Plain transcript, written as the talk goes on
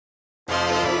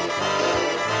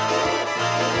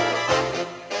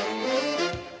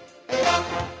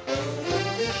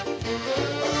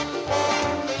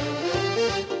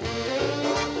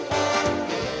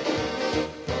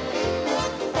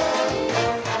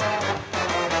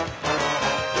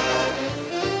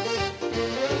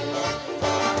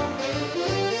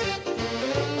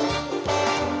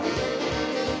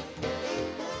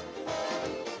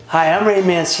Hi, I'm Ray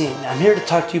Mancini. I'm here to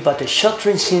talk to you about the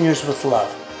Sheltering Seniors with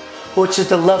Love, which is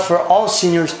the love for all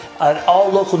seniors at all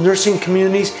local nursing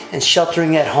communities and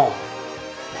sheltering at home.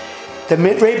 The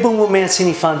Ray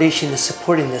Mancini Foundation is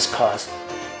supporting this cause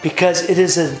because it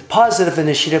is a positive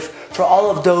initiative for all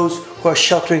of those who are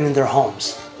sheltering in their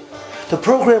homes. The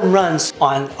program runs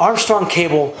on Armstrong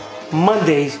cable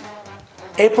Mondays,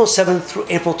 April 7th through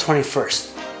April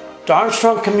 21st. The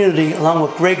Armstrong community, along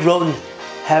with Greg Roten,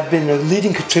 have been a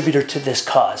leading contributor to this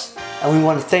cause, and we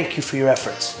want to thank you for your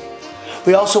efforts.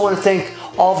 We also want to thank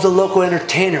all of the local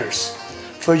entertainers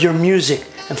for your music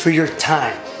and for your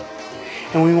time.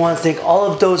 And we want to thank all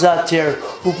of those out there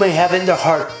who may have it in their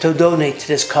heart to donate to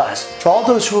this cause. For all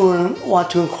those who want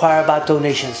to inquire about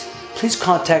donations, please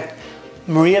contact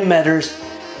Maria Metters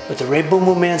with the Ray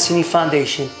Mancini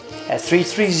Foundation at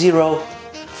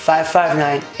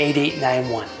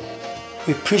 330-559-8891.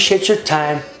 We appreciate your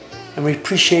time, and we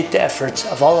appreciate the efforts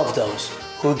of all of those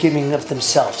who are giving of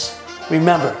themselves.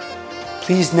 Remember,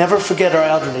 please never forget our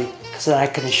elderly, because I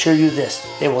can assure you this,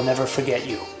 they will never forget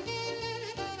you.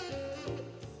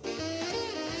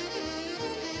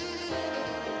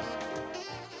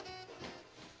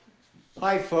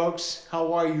 Hi folks,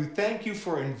 how are you? Thank you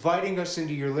for inviting us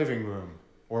into your living room,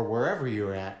 or wherever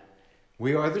you're at.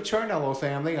 We are the Ciarniello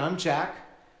family. I'm Jack.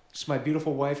 This is my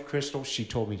beautiful wife, Crystal. She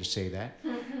told me to say that.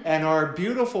 And our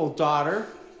beautiful daughter,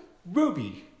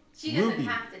 Ruby. She doesn't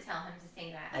have to tell him to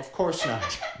say that. Of course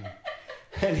not.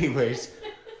 Anyways,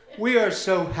 we are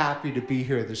so happy to be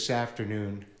here this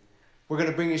afternoon. We're going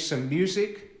to bring you some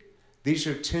music. These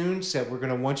are tunes that we're going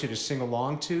to want you to sing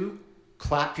along to.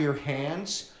 Clap your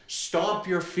hands. Stomp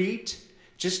your feet.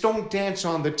 Just don't dance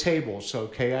on the tables,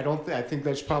 okay? I think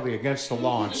that's probably against the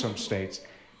law in some states.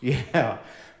 Yeah.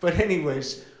 But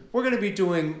anyways, we're going to be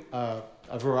doing a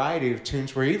variety of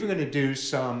tunes. We're even going to do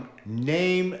some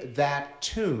Name That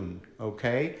Tune,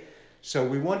 okay? So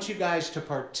we want you guys to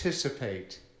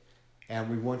participate, and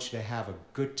we want you to have a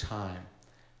good time.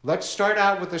 Let's start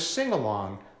out with a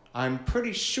sing-along. I'm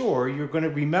pretty sure you're going to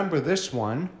remember this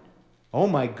one. Oh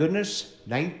my goodness,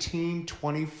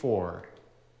 1924.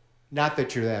 Not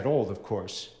that you're that old, of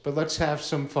course, but let's have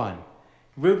some fun.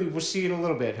 Ruby, we'll see you in a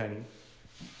little bit, honey.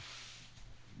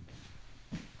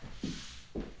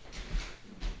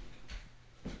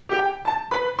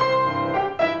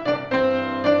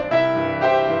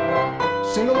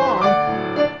 Sing along.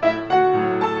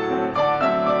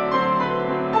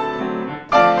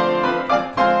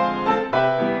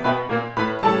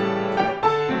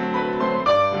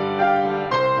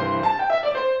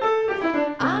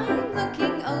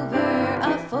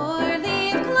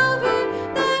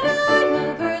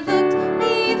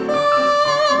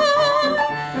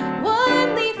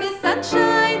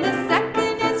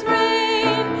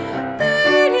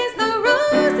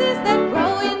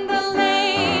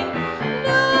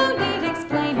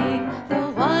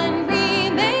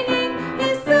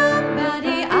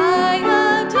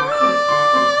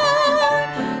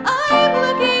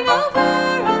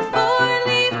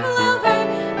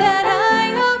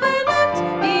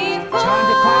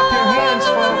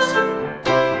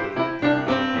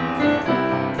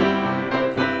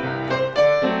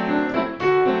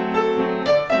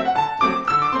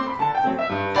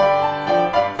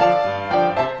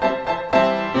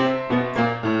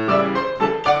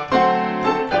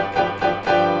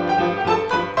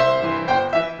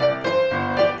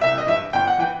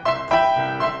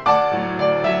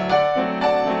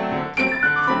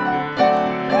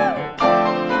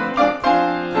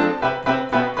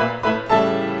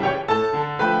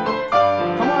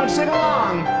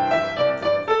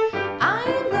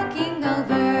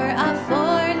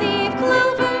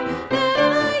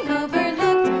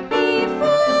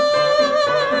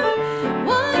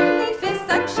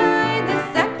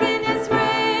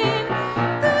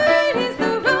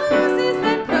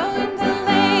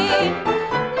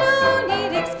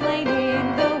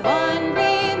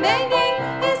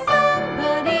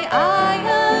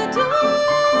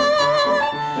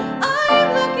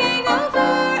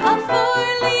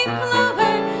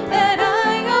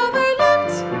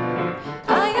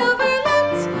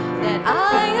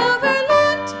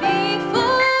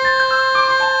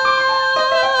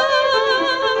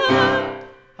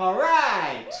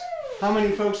 How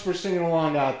many folks were singing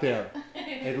along out there?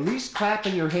 At least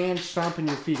clapping your hands, stomping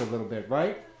your feet a little bit,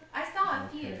 right? I saw a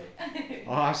few.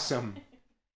 Awesome.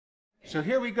 So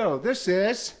here we go. This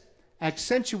is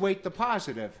Accentuate the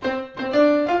Positive.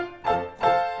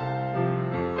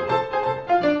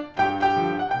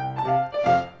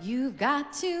 You've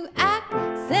got to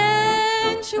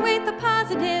accentuate the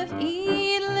positive,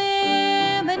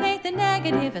 eliminate the negative.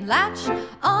 negative and latch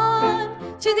on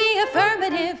to the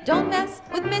affirmative. Don't mess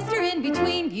with Mr. In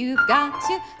Between. You've got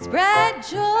to spread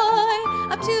joy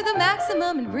up to the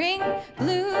maximum and bring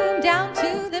gloom down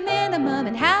to the minimum,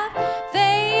 and have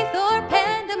faith or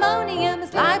pandemonium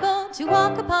is liable to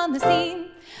walk upon the scene.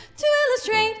 To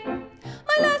illustrate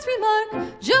my last remark,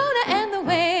 Jonah and the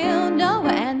whale,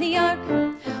 Noah and the ark.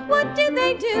 What did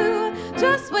they do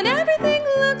just when everything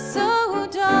looked so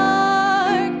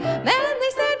dark? Man,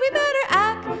 they said we better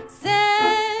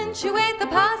accentuate the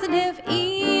positive,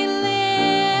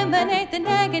 eliminate the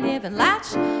negative, and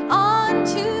latch on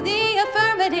to the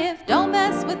affirmative. Don't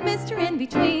mess with Mr. In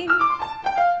Between.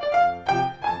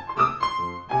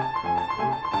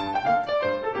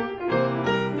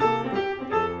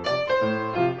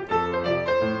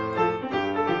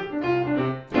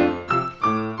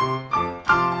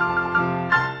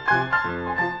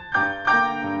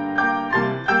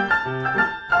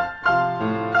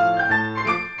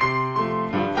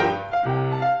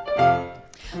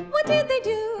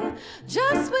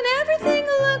 Just when everything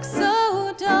looks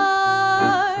so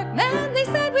dark, man, they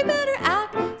said we better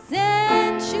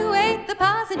accentuate the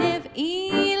positive,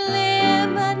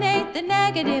 eliminate the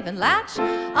negative, and latch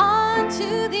on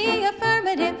to the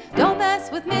affirmative. Don't mess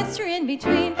with Mr. In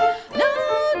Between. No,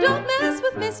 don't mess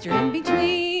with Mr. In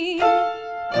Between.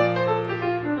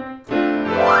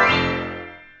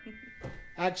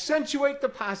 Accentuate the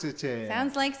positive.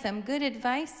 Sounds like some good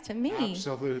advice to me.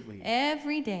 Absolutely.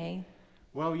 Every day.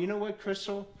 Well, you know what,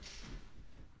 Crystal?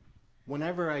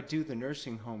 Whenever I do the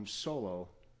nursing home solo,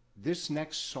 this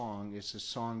next song is the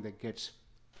song that gets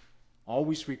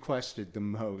always requested the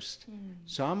most.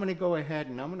 So I'm going to go ahead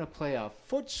and I'm going to play a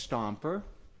foot stomper.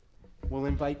 We'll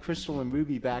invite Crystal and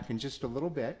Ruby back in just a little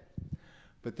bit.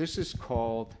 But this is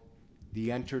called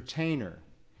The Entertainer.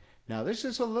 Now, this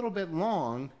is a little bit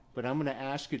long, but I'm going to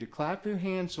ask you to clap your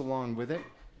hands along with it,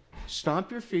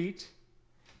 stomp your feet,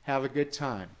 have a good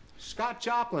time. Scott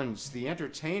Joplin's The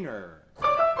Entertainer.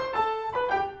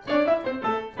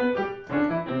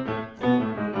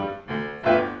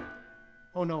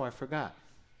 Oh no, I forgot.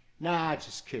 Nah,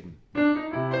 just kidding.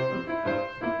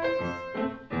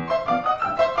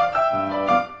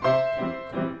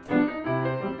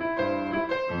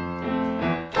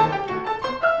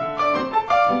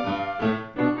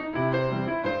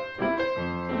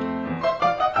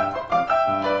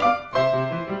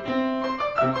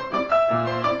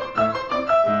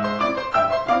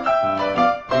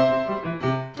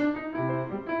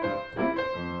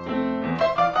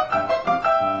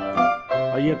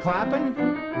 Are you clapping?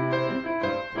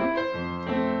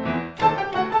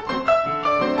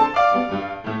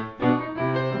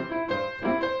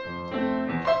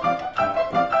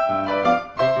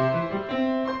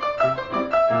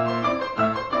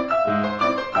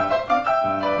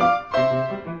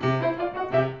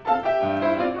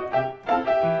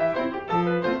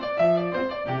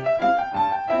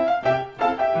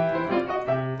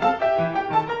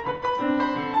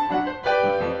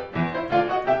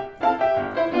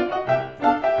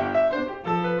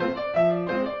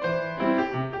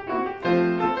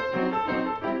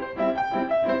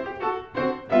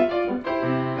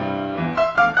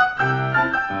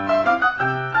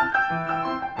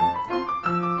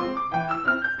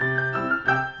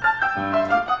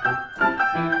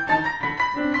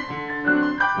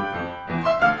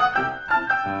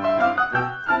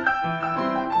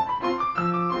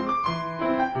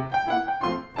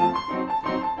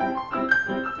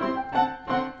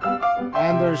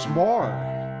 And there's more.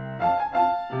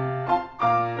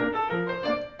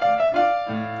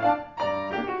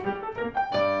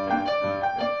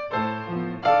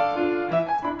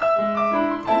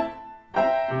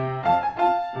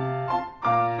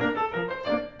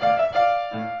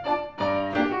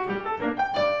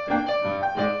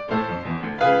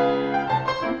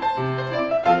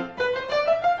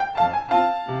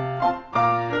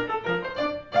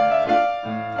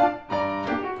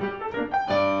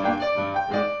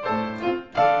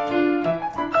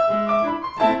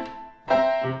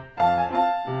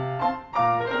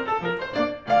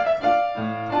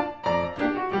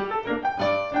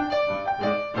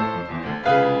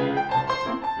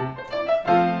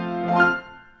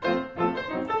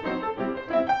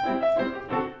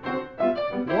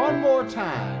 One more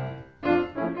time.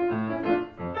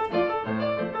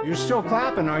 You're still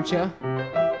clapping, aren't you?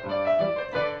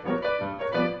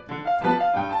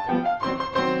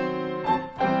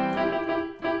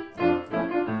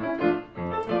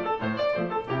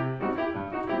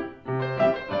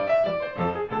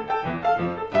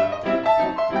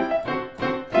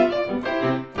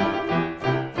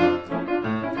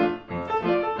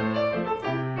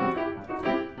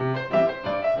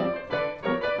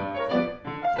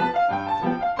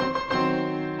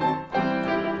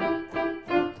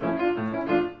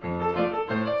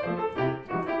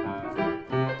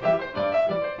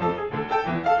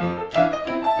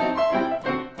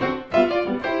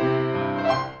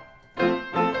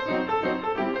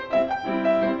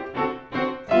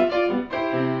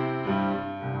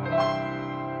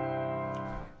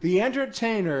 the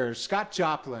entertainer, Scott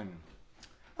Joplin.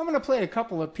 I'm going to play a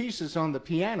couple of pieces on the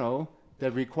piano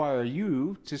that require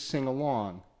you to sing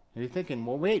along. And you're thinking,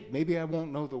 well, wait, maybe I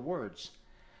won't know the words.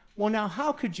 Well, now,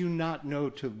 how could you not know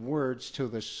the words to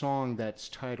the song that's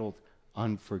titled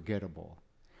Unforgettable?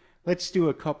 Let's do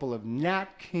a couple of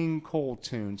Nat King Cole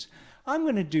tunes. I'm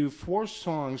going to do 4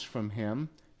 songs from him.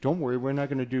 Don't worry, we're not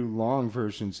going to do long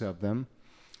versions of them.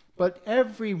 But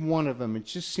every one of them, it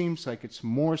just seems like it's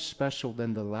more special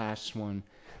than the last one.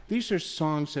 These are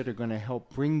songs that are going to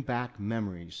help bring back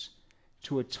memories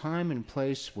to a time and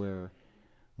place where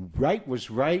right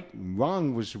was right, and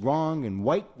wrong was wrong, and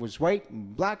white was white,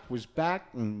 and black was black,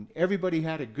 and everybody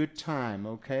had a good time,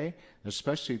 okay?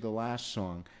 Especially the last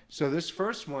song. So this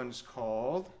first one's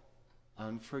called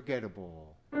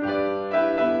Unforgettable.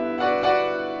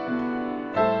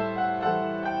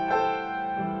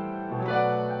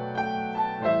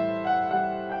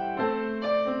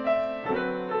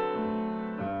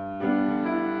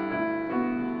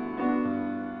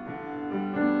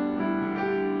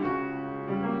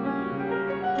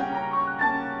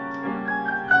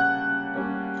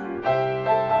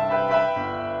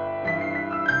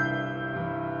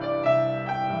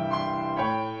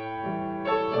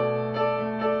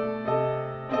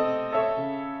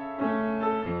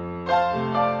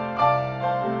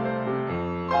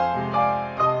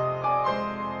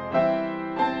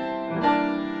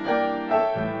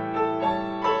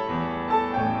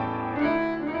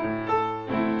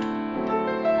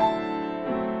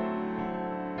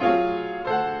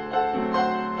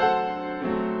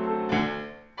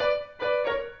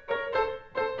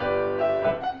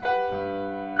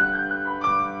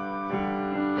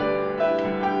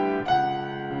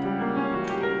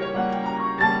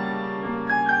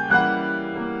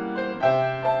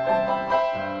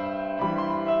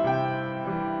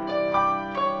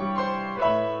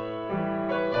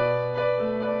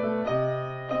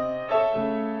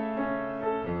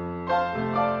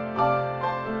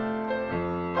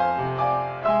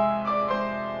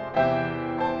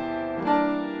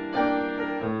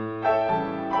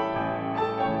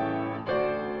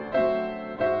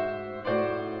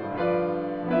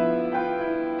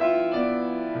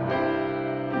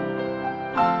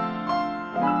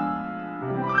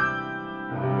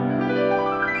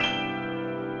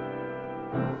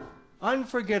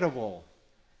 Unforgettable.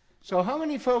 So how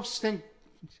many folks think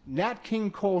Nat King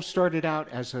Cole started out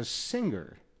as a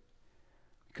singer?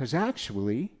 Because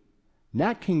actually,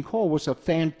 Nat King Cole was a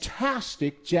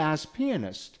fantastic jazz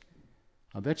pianist.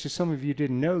 I'll bet you some of you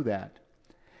didn't know that.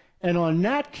 And on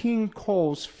Nat King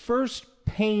Cole's first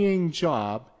paying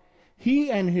job, he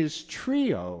and his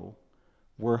trio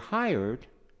were hired,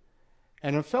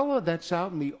 and a fellow that's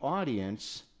out in the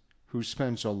audience who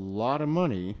spends a lot of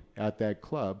money at that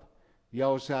club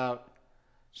yells out,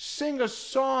 "Sing a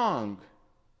song."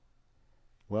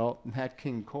 Well, Nat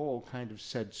King Cole kind of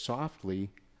said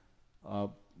softly,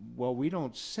 well, we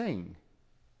don't sing.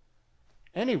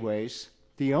 Anyways,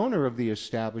 the owner of the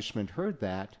establishment heard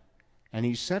that, and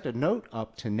he sent a note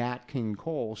up to Nat King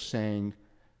Cole saying,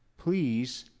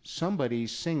 please, somebody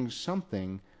sing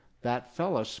something. That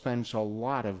fella spends a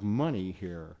lot of money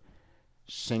here.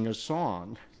 Sing a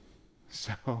song.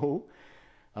 So,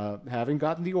 having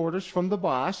gotten the orders from the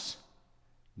boss,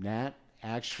 Nat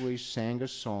actually sang a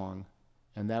song,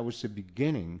 and that was the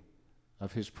beginning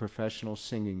of his professional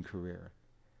singing career.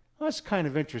 Well, that's kind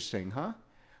of interesting, huh?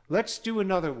 Let's do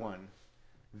another one.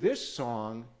 This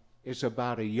song is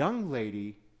about a young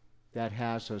lady that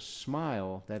has a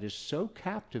smile that is so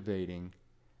captivating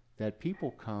that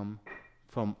people come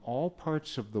from all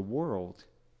parts of the world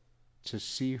to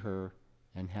see her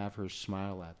and have her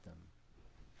smile at them.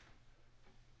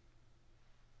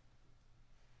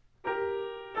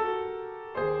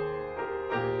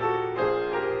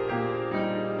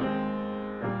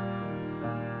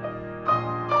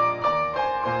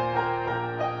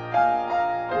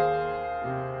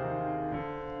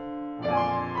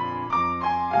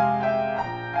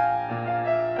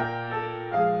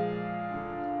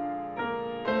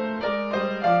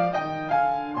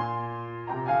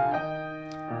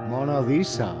 Mona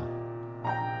Lisa.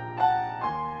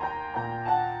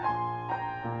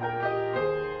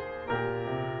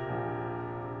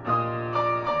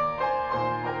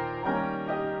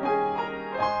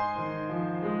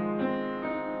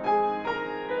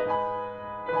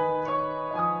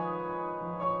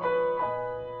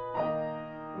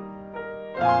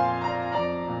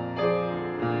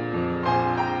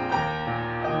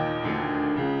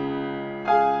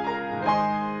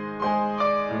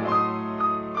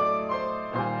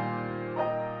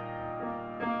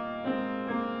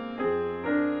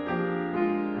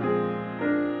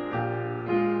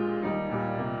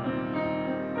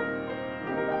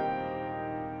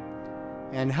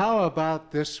 And how about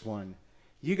this one?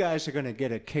 You guys are going to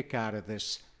get a kick out of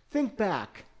this. Think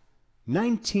back,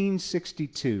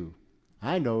 1962.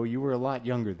 I know you were a lot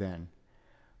younger then.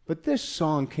 But this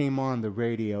song came on the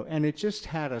radio, and it just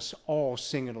had us all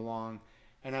singing along.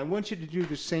 And I want you to do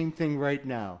the same thing right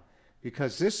now,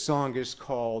 because this song is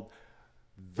called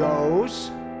Those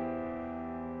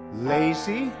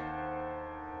Lazy,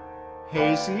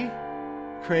 Hazy,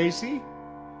 Crazy.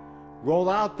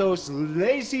 Roll out those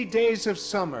lazy days of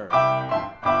summer.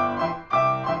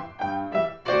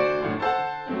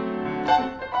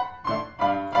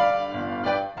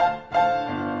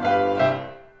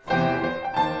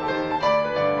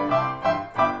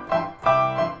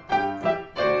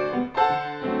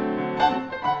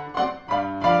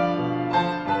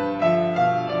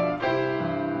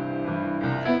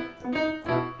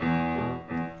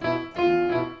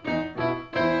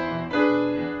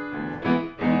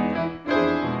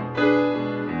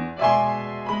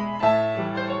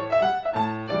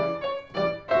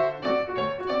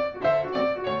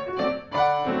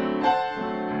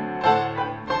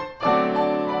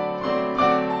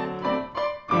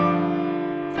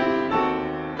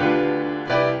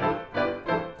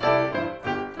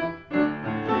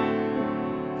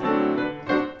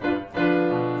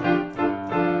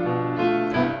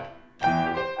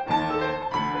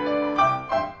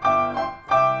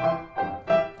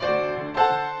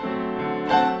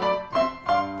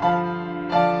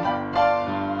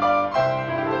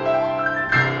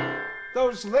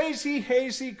 Those lazy,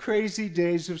 hazy, crazy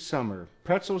days of summer.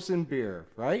 Pretzels and beer,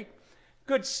 right?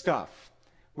 Good stuff.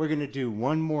 We're going to do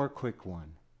one more quick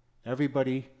one.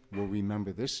 Everybody will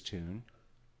remember this tune.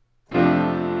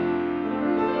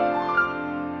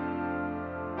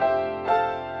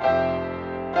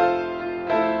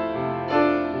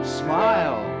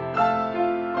 Smile.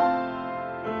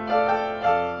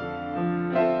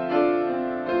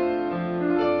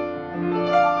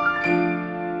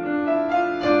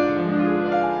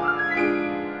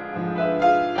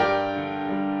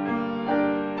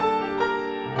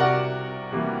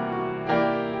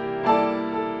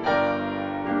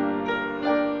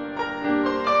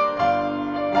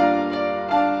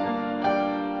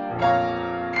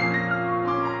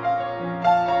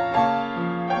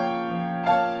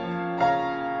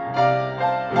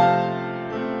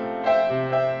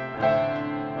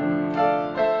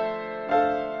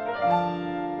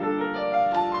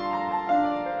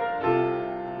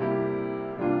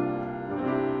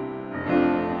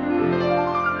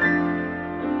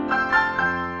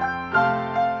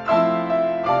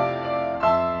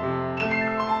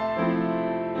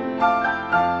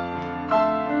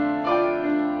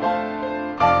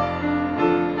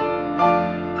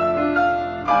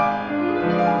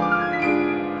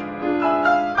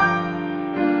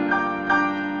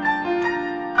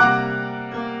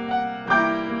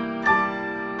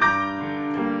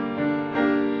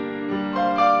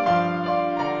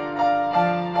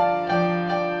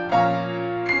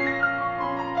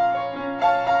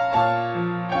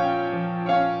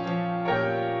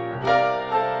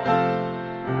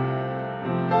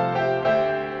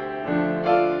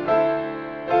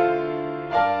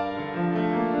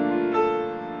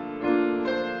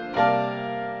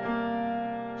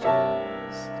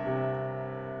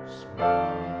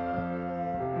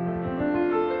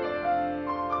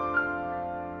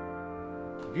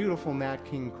 Beautiful Nat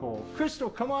King Cole. Crystal,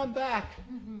 come on back.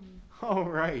 All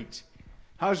right.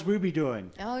 How's Ruby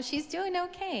doing? Oh, she's doing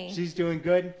okay. She's doing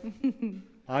good?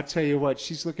 I'll tell you what,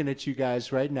 she's looking at you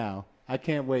guys right now. I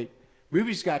can't wait.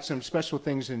 Ruby's got some special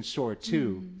things in store,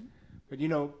 too. But, you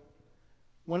know,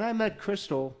 when I met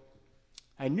Crystal,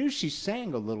 I knew she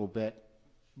sang a little bit,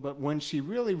 but when she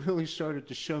really started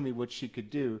to show me what she could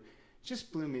do, it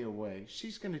just blew me away.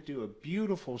 She's going to do a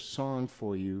beautiful song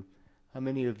for you. How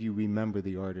many of you remember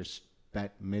the artist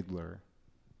Bette Midler?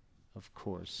 Of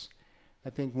course. I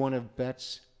think one of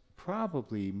Bette's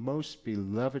probably most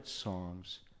beloved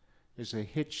songs is a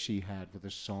hit she had with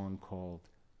a song called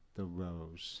The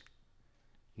Rose.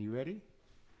 You ready?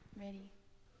 Ready.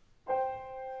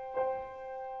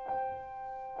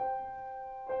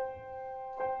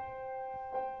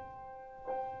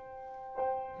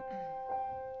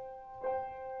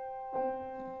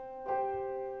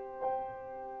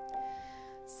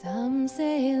 Some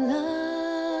say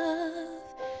love,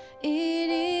 it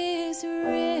is a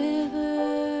river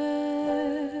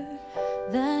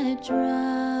that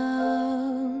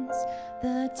drowns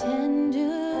the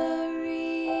tender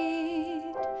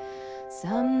reed.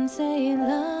 Some say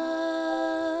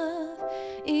love,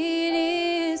 it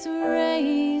is a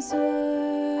razor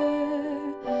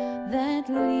that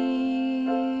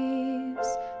leaves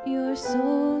your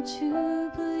soul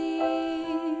to bleed.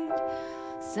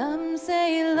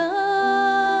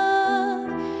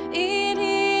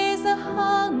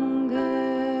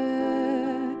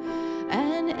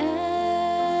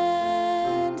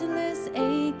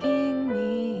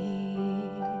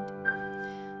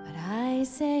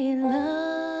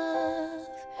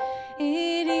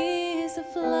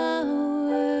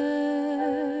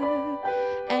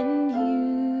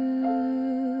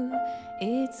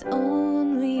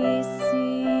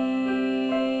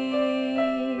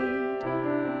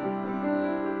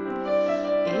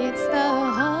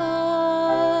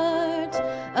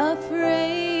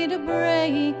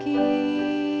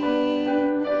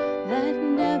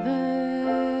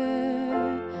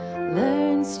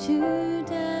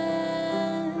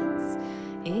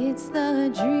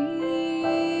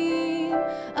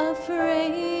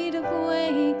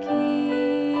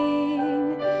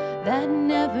 that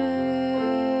never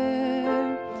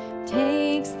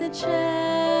takes the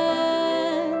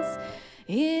chance.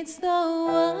 It's the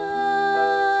one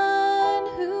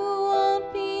who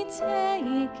won't be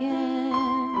taken,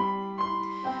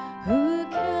 who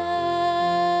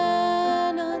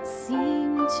cannot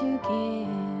seem to give,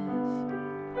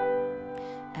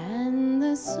 and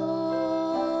the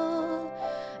soul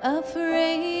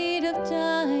afraid of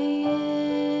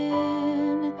dying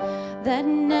that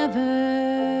never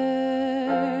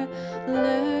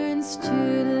learns to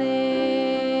live.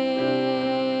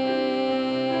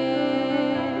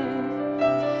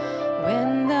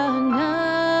 When the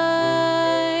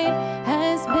night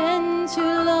has been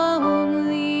too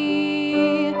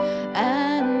lonely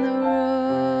and the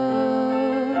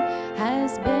road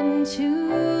has been too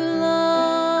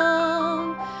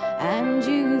long, and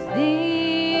you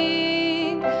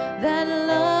think that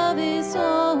love is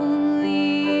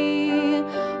only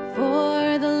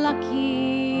for the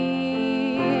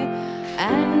lucky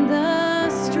and the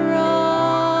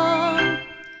strong,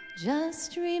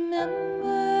 just remember,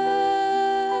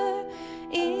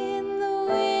 in the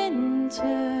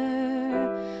winter,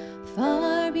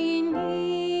 far beneath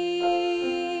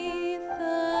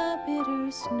the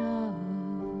bitter snow,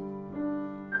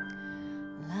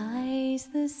 lies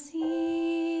the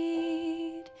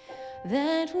seed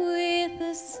that with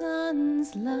the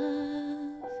sun's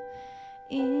love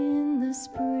in the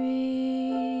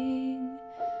spring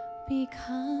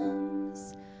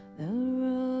becomes the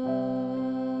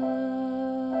rose.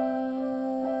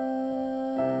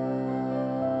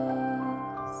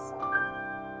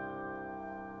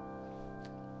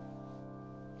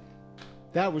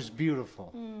 That was beautiful.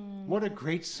 What a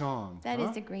great song. That huh?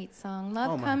 is a great song.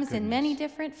 Love Oh, my comes in many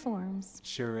goodness. different forms.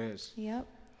 Sure is. Yep.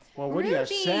 Well, what Ruby,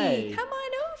 do you say? come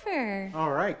on over.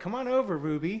 All right, come on over,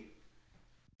 Ruby.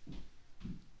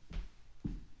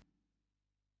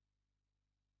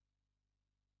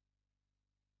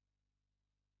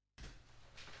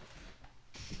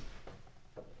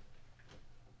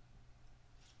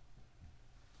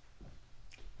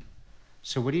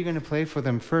 So what are you going to play for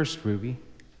them first, Ruby?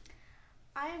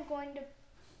 I am going to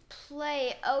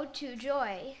play Ode to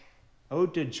Joy.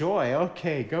 Ode to Joy.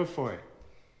 Okay, go for it.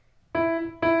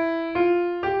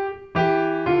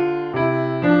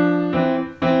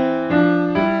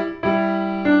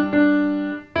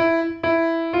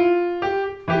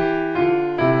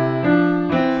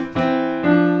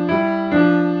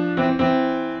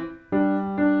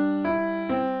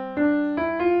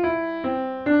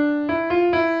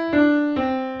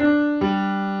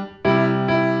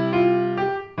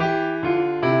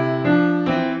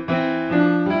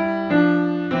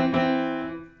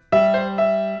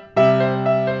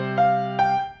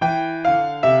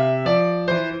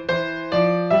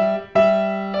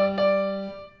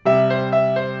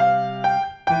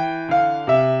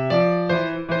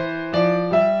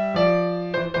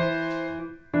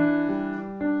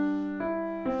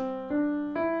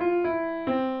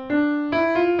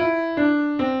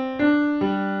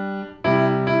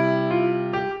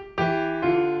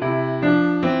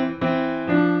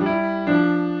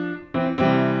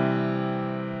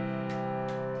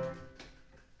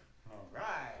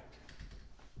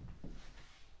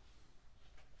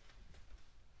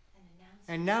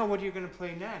 And now what are you going to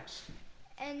play next?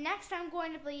 And next I'm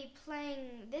going to be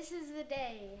playing This Is the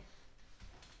Day.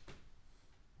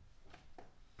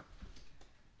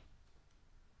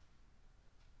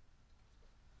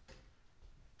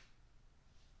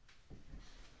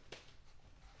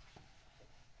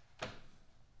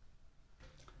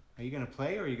 Are you going to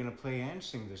play or are you going to play and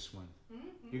sing this one?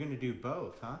 You're going to do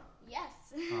both, huh? Yes.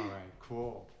 All right,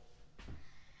 cool.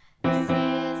 This is the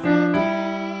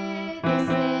day, this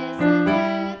is the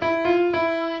day that the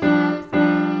Lord has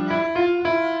made,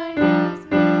 that the Lord has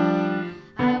made.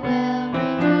 I will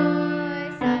rejoice and be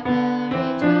glad in it, and be glad in it.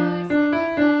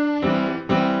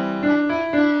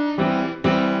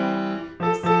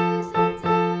 This is the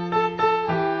day that the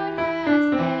Lord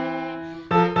has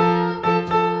made. I will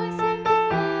rejoice and be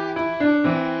glad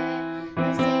in it.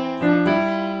 This is the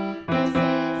day, this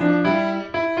is the day that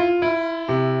the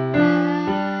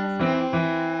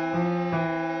Lord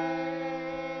has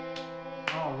made.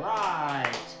 All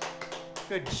right.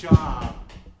 Good job.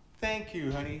 Thank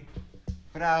you, honey.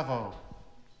 Bravo.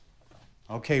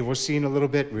 Okay, we'll see you in a little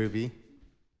bit, Ruby.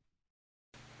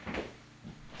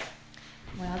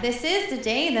 Well, this is the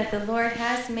day that the Lord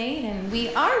has made, and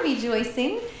we are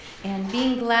rejoicing and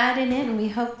being glad in it, and we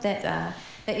hope that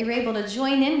that you're able to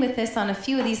join in with us on a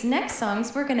few of these next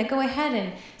songs. We're going to go ahead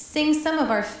and sing some of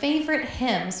our favorite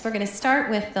hymns. We're going to start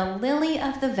with The Lily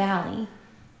of the Valley.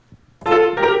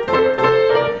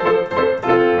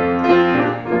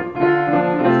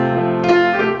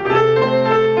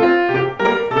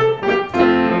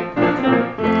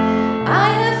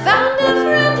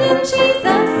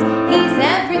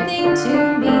 everything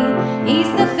to me. He's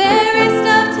the fairest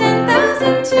of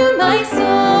 10,000 to my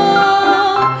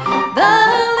soul. The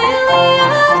lily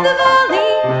of the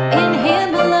valley, in him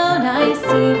alone I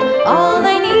see all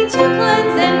I need to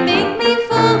cleanse and make me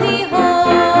fully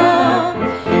whole.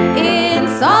 In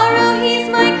sorrow he's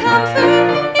my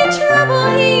comfort, in trouble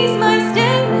he's my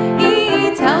stay.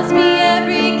 He tells me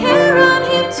every care on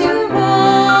him to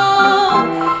roll.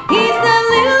 He's the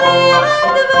lily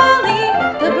of the valley,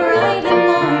 the bright and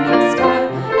morning star.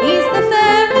 He's the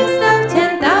fairest of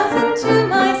 10,000 to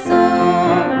my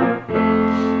soul.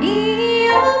 He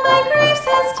all my griefs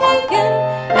has taken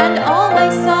and all my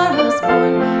sorrows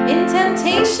borne. In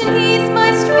temptation he's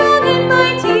my strong and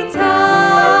mighty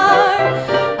tower.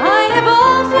 I have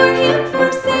all for him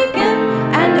forsaken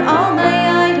and all my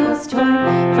idols torn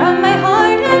from my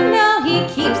heart, and now he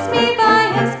keeps me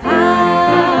by his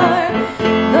power.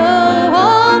 Though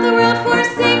all the world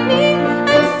forsake me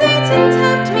and Satan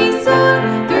tempt me sore,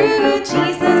 through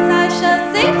Jesus I shall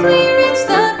safely reach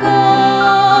the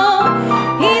goal.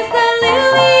 He's the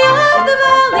lily of the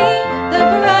valley, the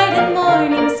bright and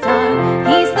morning star.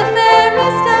 He's the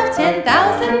fairest of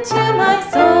 10,000 to my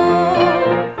soul.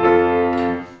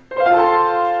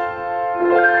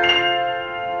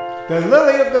 The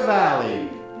lily of the valley.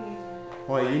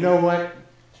 Well, you know what?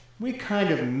 We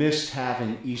kind of missed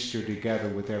having Easter together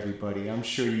with everybody. I'm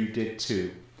sure you did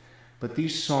too. But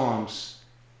these songs,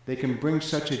 they can bring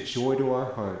such a joy to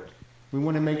our heart. We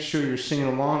want to make sure you're singing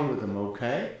along with them,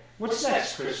 okay? What's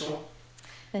next, Crystal?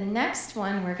 The next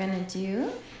one we're going to do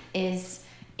is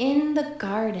In the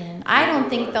Garden. I don't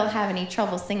think they'll have any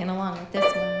trouble singing along with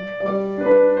this one.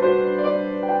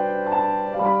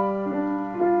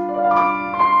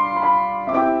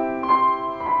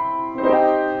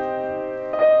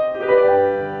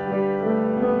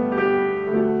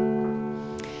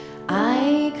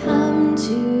 I come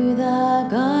to the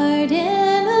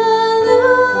garden alone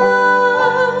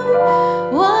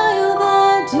while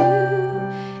the dew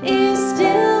is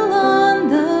still on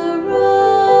the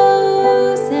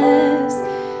roses,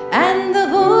 and the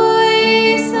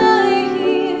voice I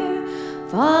hear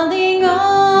falling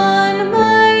on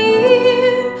my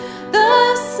ear,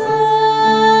 the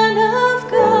Son of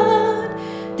God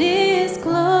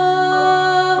discloses.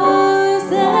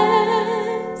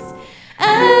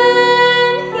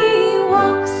 And he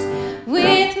walks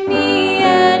with me,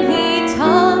 and he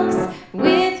talks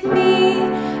with me,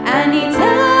 and he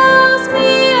tells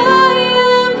me I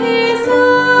am his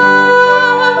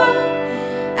own.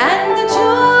 And the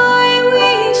joy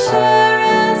we share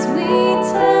as we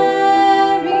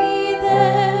tarry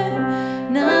there,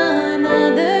 none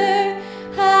other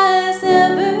has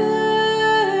ever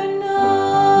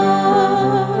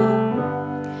known.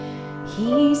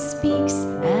 He speaks,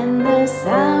 and the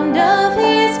sound of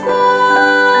his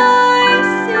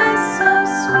voice is so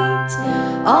sweet.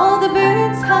 All the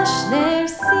birds hush their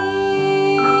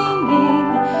singing,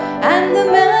 and the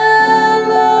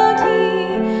melody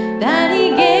that he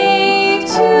gave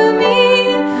to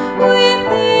me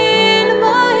within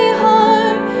my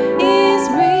heart is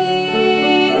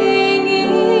ringing.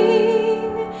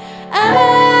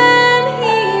 And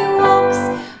he walks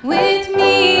with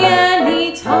me, and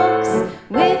he talks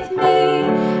with me,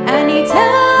 and he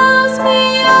tells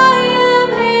me I am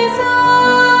his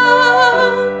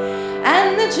own. And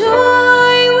the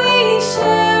joy we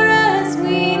share as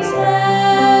we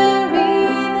tarry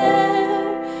there,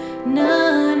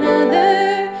 none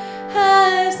other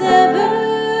has ever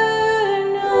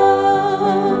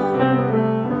known.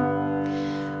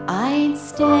 I'd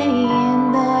stay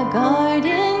in the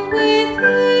garden with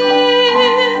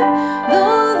him,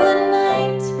 though the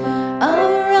night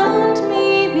around me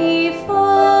be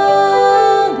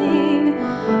falling.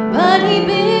 But he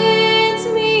bids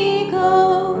me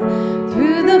go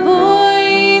through the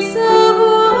voice of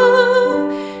woe.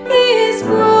 His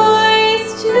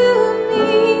voice to me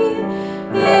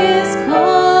is calling.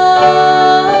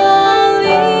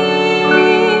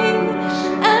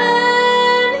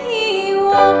 And he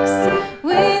walks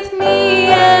with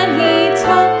me, and he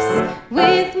talks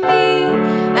with me,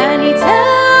 and he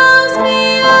tells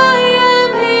me I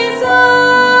am his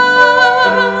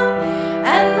own.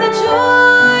 And the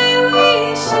joy we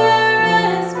share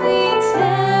as we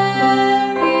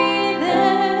tarry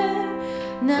there,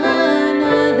 none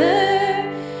other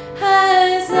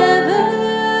has ever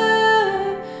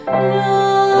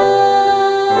known.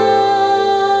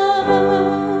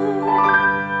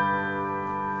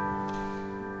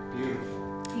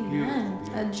 Beautiful. Amen.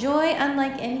 Beautiful. A joy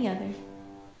unlike any other.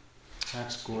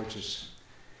 That's gorgeous.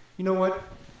 You know what?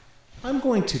 I'm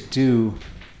going to do,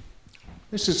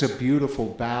 this is a beautiful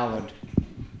ballad.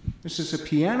 This is a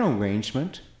piano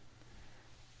arrangement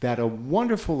that a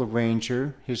wonderful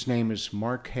arranger, his name is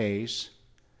Mark Hayes,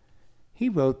 he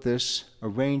wrote this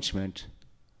arrangement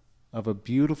of a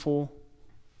beautiful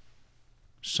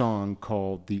song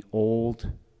called The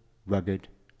Old Rugged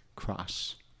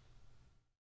Cross.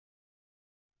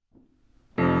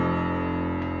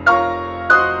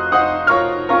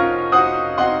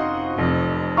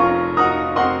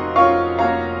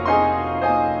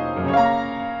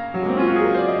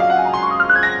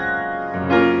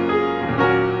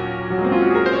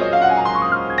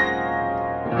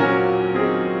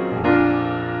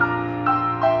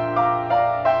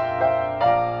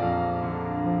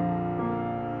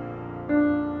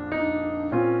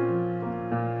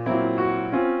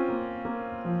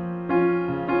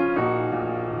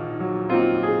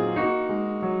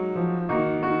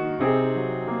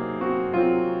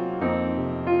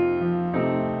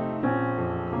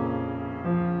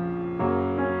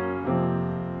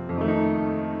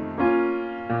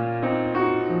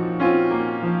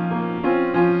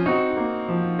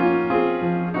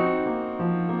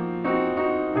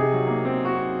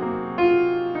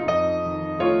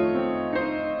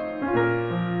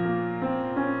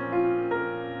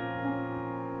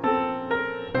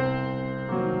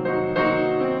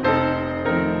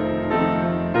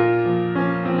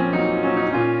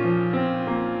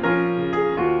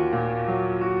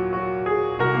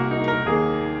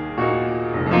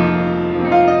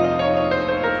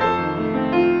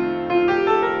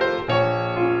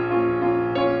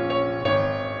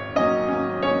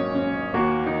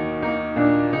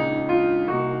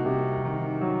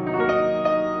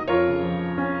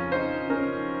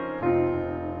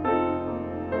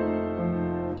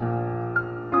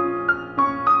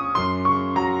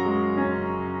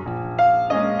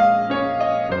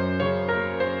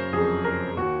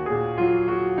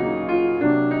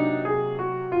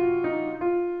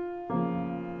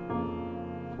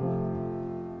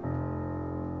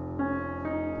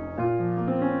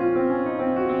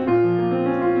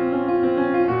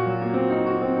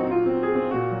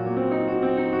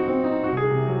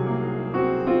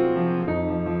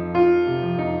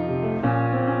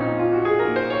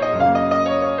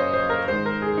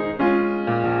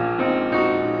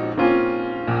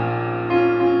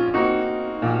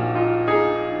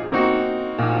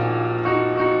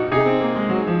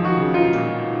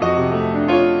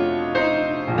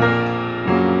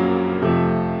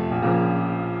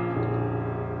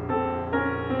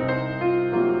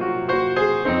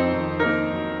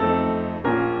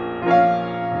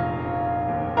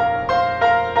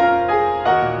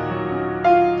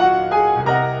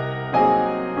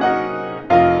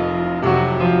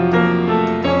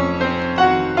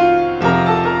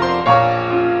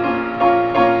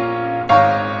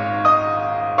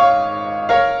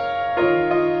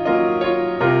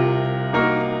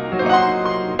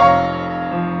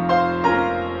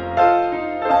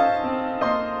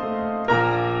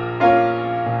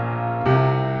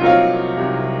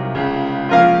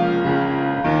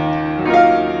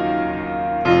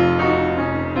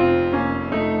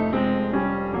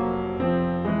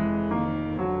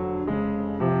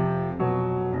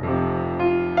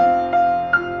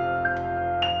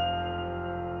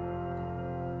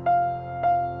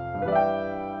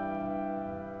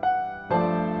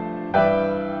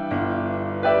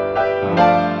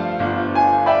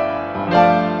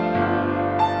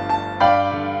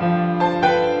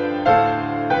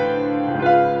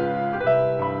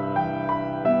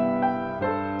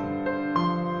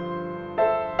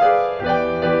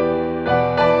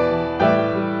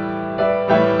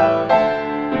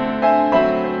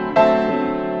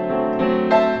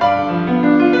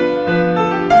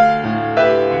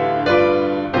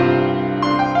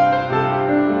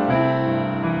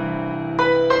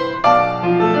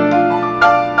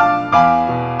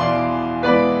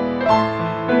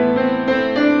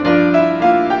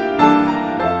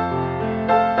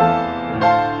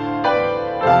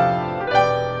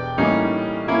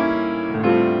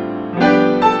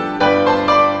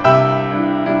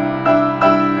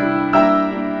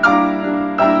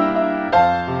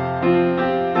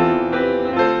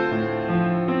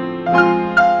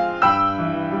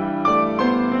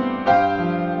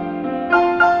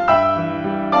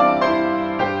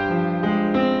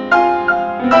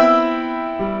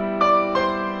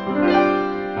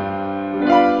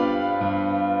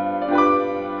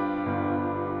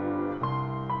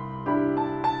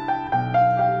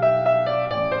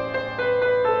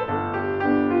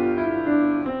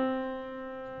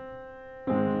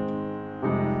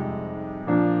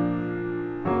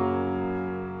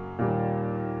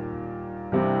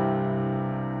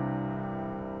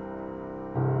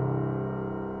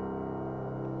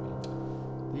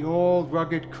 The old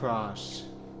rugged cross.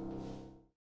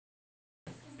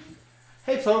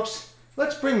 Hey folks,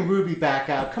 let's bring Ruby back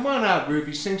out. Come on out,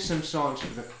 Ruby, sing some songs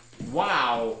for the...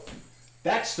 Wow,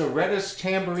 that's the reddest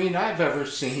tambourine I've ever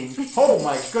seen. Oh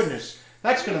my goodness,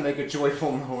 that's gonna make a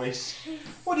joyful noise.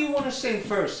 What do you want to sing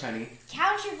first, honey?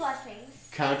 Count your blessings.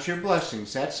 Count your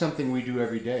blessings. That's something we do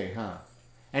every day, huh?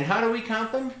 And how do we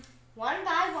count them? One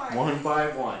by one. One by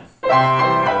one.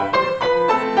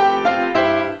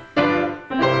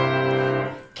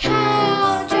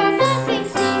 Count your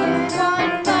blessings, dear,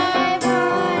 one by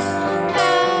one.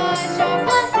 Count your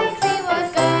blessings, see what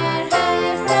God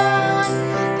has done.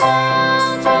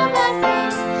 Count your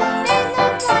blessings, name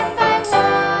them one by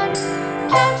one.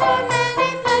 Count your many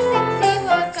blessings, see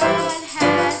what God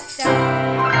has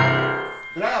done.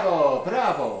 Bravo,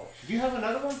 bravo. Do you have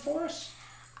another one for us?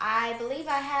 I believe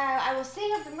I have. I will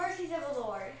sing of the mercies of the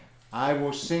Lord I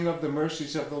will sing of the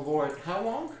mercies of the Lord. How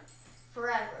long?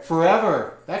 forever.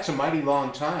 Forever. That's a mighty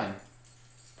long time.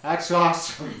 That's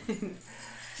awesome.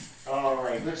 All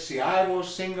right, let's see. I will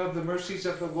sing of the mercies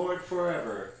of the Lord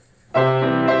forever. I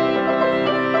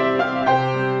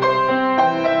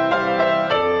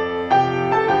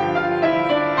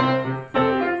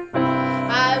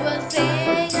will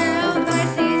sing of the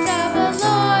mercies of the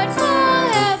Lord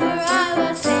forever. I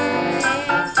will sing.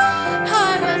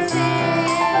 I will sing.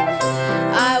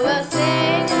 I will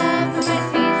sing of the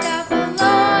mercies of the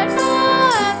Lord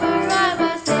forever. I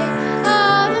will sing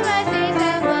of the mercies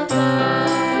of the Lord.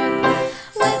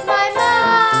 With my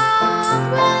mouth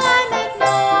will I make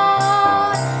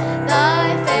known thy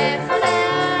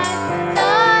faithfulness,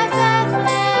 thy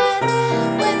faithfulness.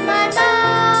 With my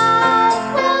mouth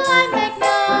will I make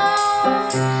known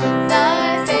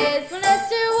thy faithfulness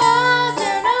to all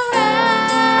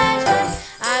generations.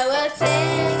 I will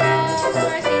sing of the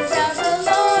mercies of the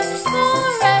Lord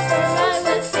forever. I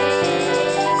will sing.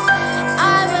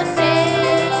 I will sing.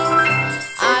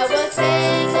 I will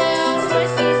sing of the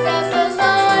mercies of the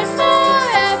Lord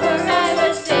forever. I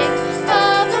will sing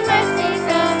of the mercies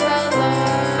of the Lord.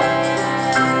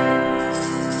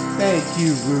 Thank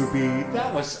you, Ruby.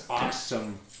 That was awesome.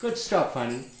 Good stuff,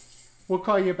 honey. We'll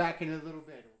call you back in a little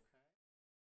bit.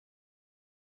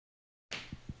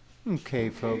 Okay,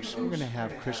 folks, we're going to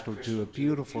have Crystal do a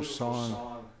beautiful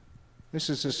song. This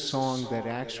is a song that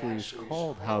actually is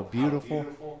called How Beautiful.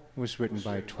 It was written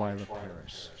by Twyla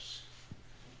Paris.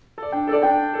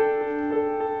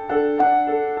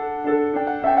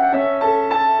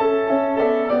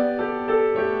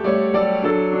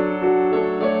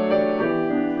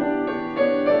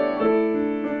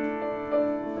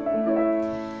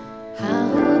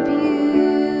 How beautiful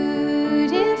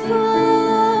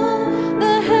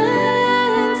the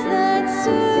hands that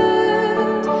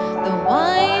served the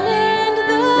wine and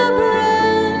the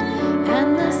bread and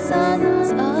the sons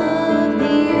of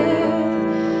the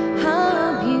earth.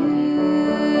 How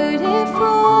beautiful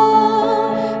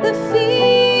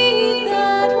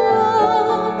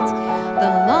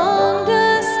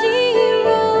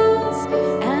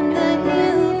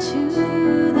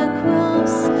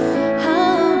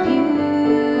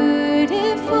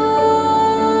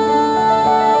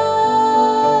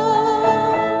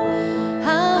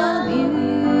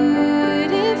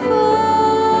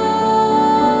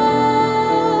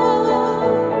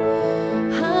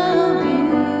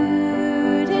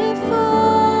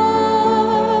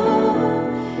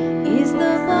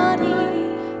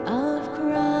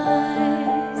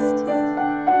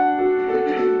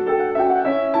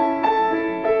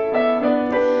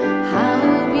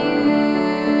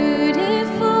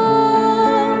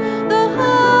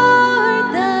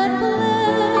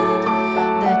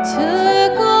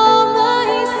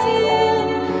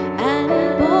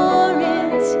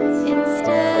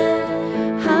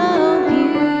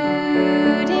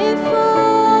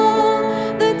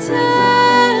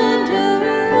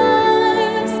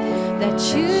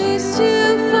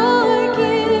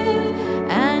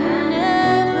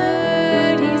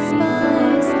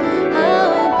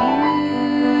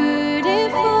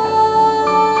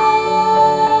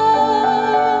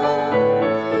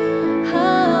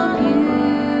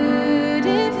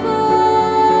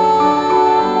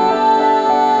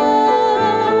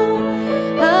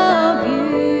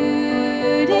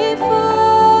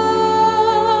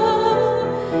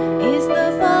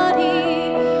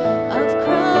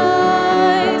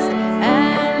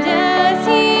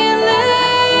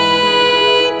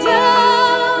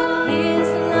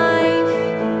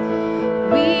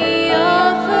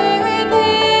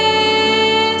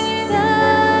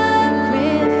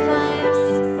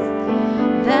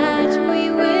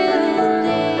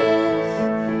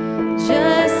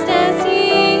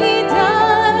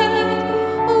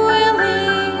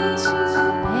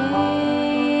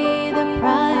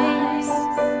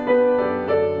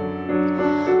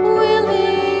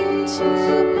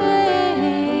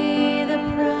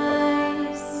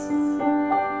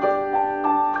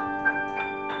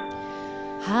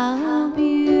How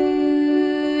beautiful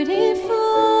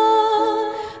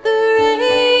the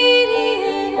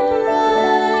radiant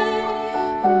bride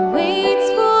who waits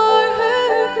for her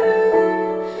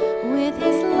groom with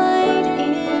his light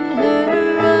in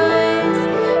her eyes.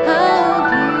 How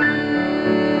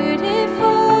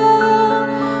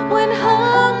beautiful when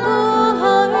humble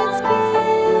hearts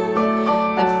give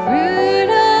the fruit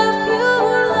of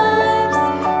pure lives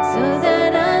so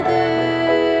that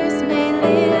others may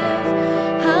live.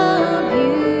 How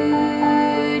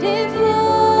beautiful,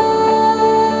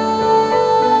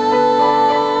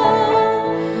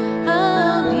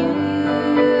 how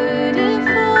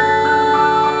beautiful,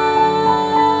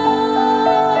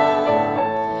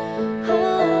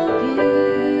 how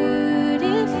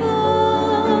beautiful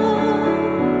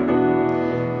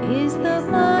is the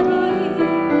body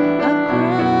of Christ.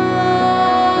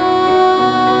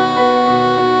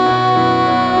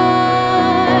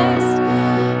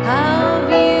 How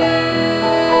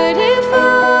beautiful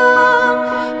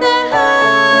the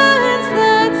hands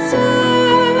that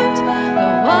served the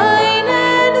wine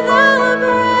and the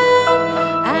bread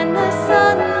and the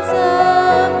sons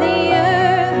of the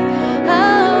earth.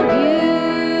 How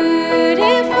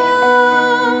beautiful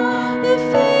the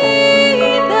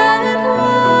feet that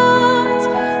walked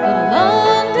the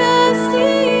long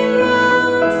dusty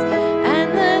roads and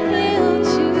the hill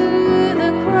to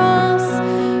the cross.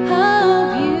 How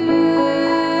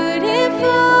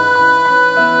beautiful,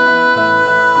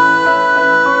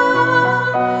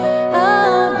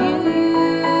 how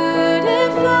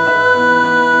beautiful,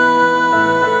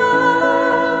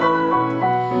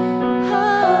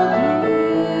 how beautiful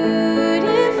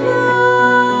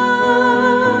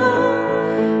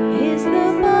is the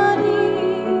body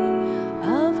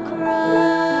of Christ.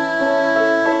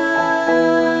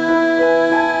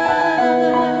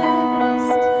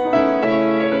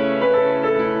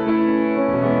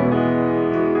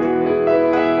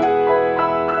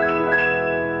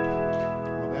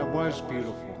 Well, that was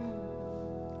beautiful.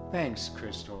 Thanks,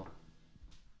 Crystal.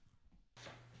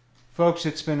 Folks,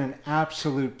 it's been an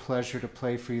absolute pleasure to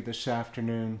play for you this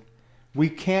afternoon. We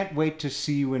can't wait to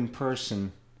see you in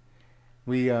person.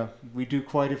 We do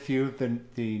quite a few of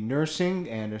the nursing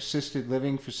and assisted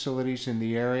living facilities in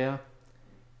the area,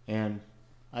 and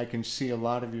I can see a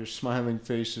lot of your smiling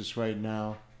faces right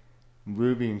now.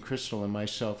 Ruby and Crystal and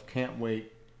myself can't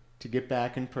wait to get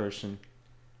back in person.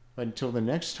 But until the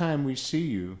next time we see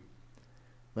you,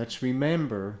 let's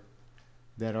remember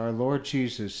that our Lord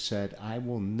Jesus said, "I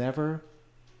will never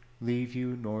leave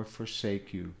you nor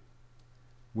forsake you."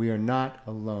 We are not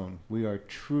alone. We are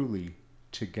truly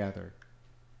together.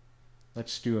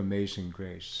 Let's do Amazing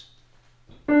Grace.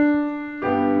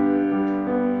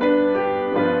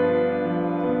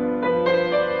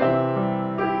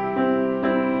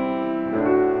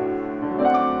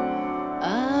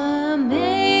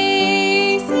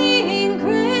 Amazing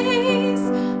grace,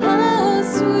 how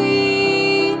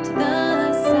sweet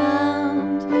the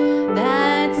sound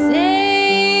that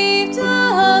saved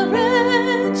a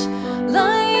wretch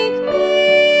like me.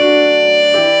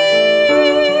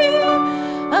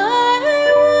 I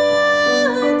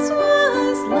once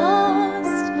was lost,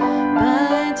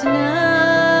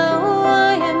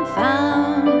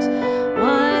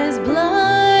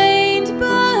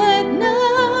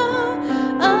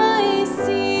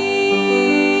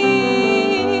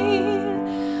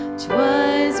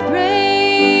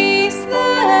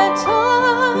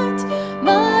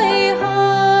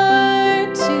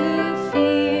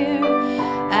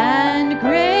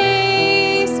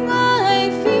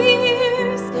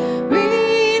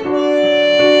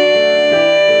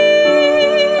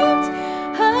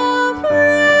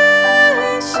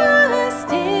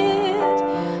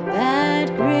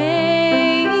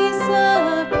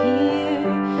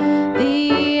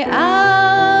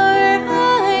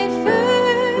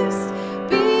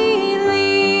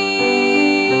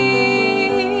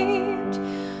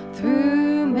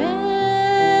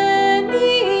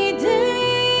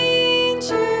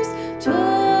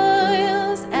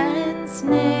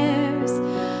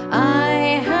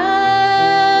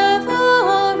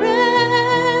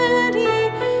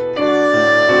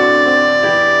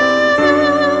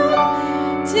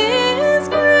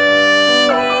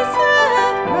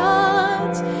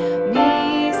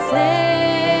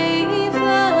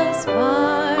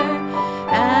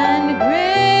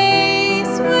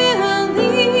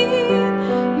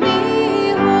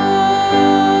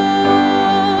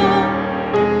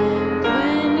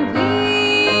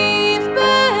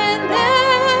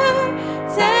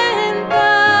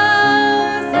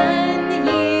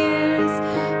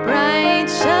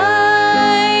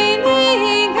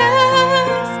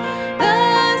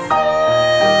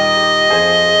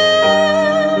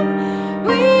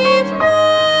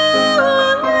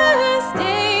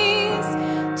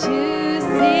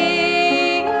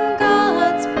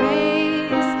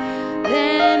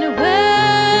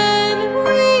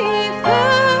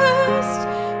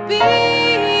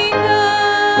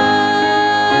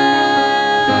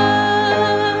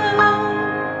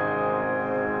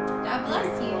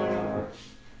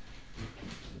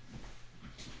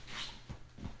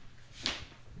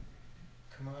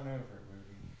 Come on over,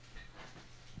 Ruby.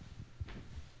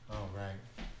 All right.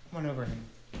 Come on over.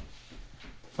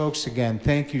 Folks, again,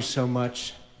 thank you so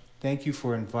much. Thank you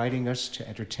for inviting us to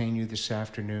entertain you this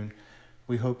afternoon.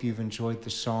 We hope you've enjoyed the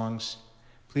songs.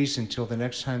 Please, until the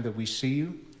next time that we see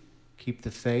you, keep the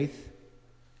faith,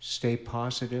 stay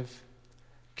positive,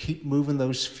 keep moving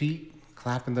those feet,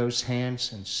 clapping those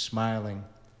hands, and smiling.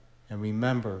 And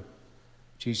remember,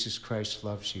 Jesus Christ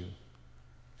loves you,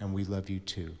 and we love you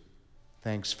too.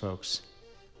 Thanks, folks.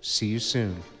 See you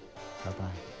soon.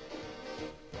 Bye-bye.